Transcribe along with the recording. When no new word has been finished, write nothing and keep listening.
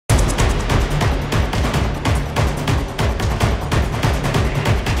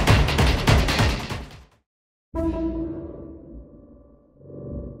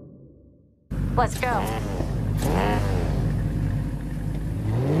Let's go.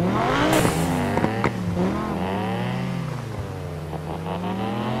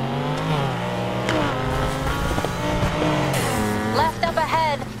 Left up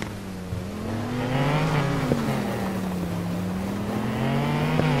ahead.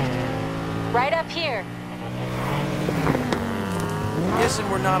 Right up here. Guessing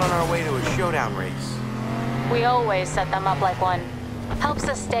we're not on our way to a showdown race. We always set them up like one. Helps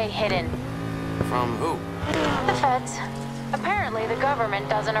us stay hidden. From who? The feds. Apparently, the government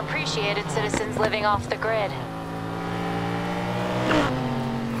doesn't appreciate its citizens living off the grid.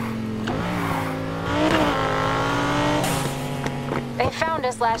 They found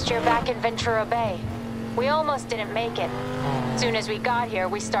us last year back in Ventura Bay. We almost didn't make it. Soon as we got here,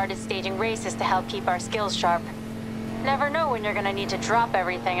 we started staging races to help keep our skills sharp. Never know when you're gonna need to drop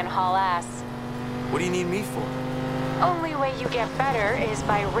everything and haul ass. What do you need me for? Only way you get better is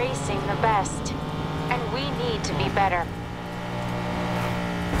by racing the best. And we need to be better.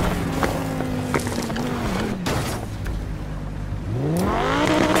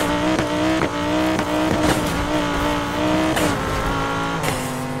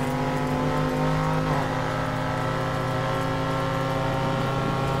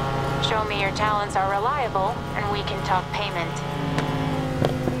 Show me your talents are reliable, and we can talk payment.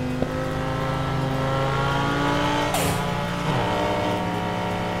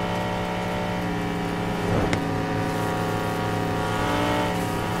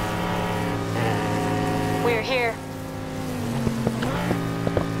 We're here.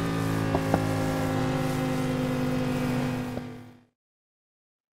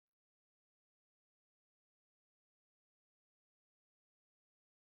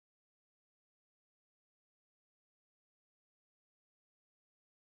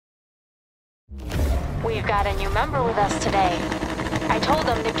 We've got a new member with us today. I told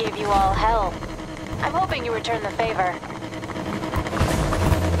them to give you all hell. I'm hoping you return the favor.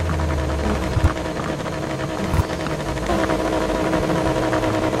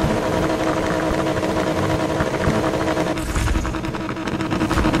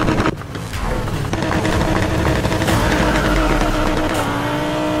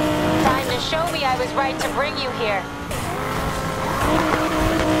 Time to show me I was right to bring you here.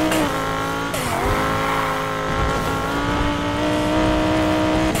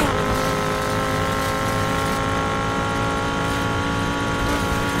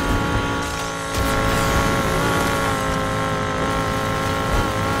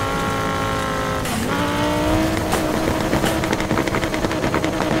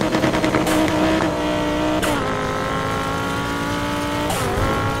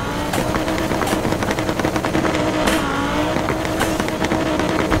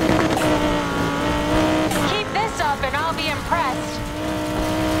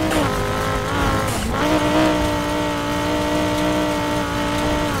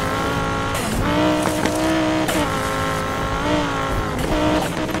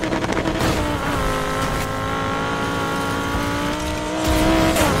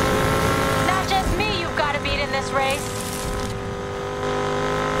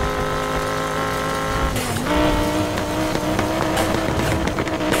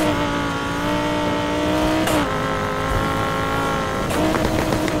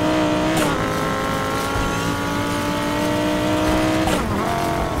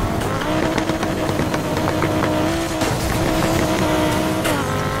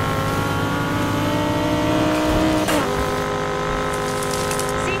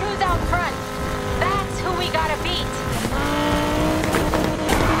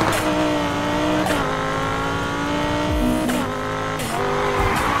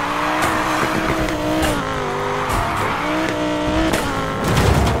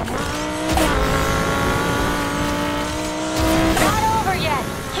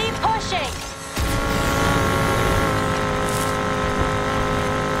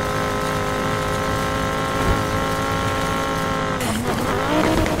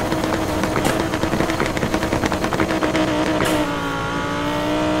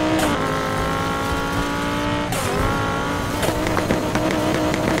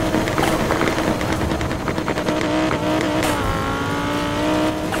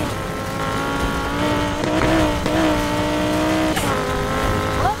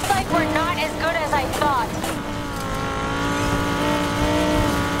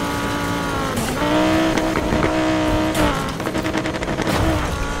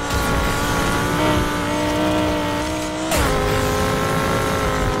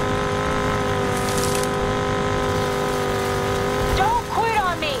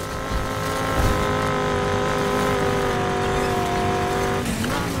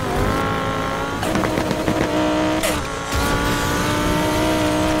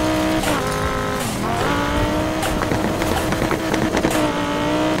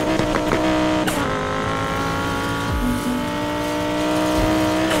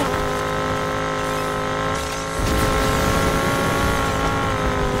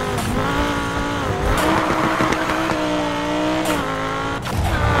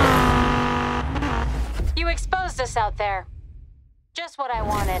 what I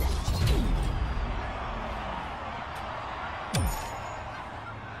wanted.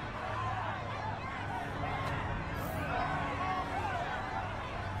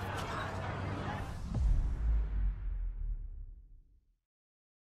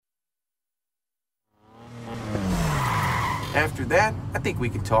 After that, I think we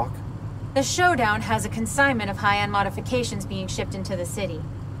can talk. The showdown has a consignment of high-end modifications being shipped into the city.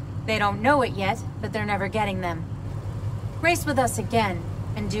 They don't know it yet, but they're never getting them. Race with us again,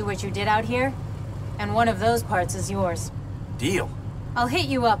 and do what you did out here, and one of those parts is yours. Deal. I'll hit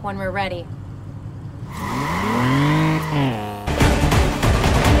you up when we're ready.